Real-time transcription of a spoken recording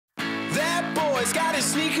boys, got his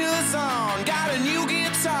sneakers on, got a new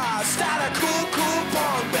guitar, start a cool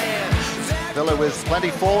punk band. Villa with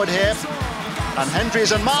plenty forward here, and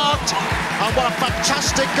Hendrie's unmarked, and what a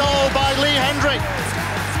fantastic goal by Lee Hendrie.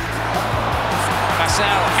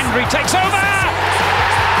 Hendrie takes over!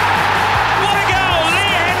 What a goal,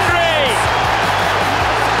 Lee Hendrie!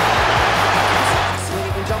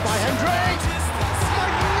 Brilliantly done by Hendrie.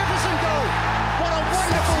 Magnificent goal! What a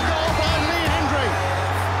wonderful goal by Lee Hendrie.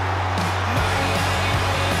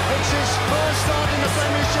 It's his first start in the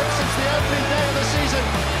Premiership since the opening day of the season.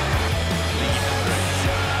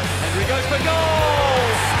 Hendrie goes for goal!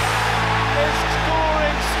 His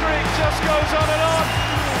scoring streak just goes on and on.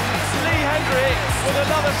 Lee Hendrie with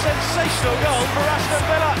another sensational goal for Aston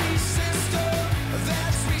Villa.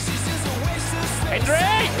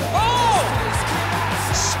 Hendrie! Oh!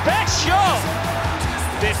 Special!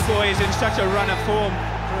 This boy is in such a run of form.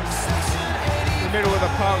 In the middle of the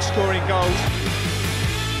park scoring goals.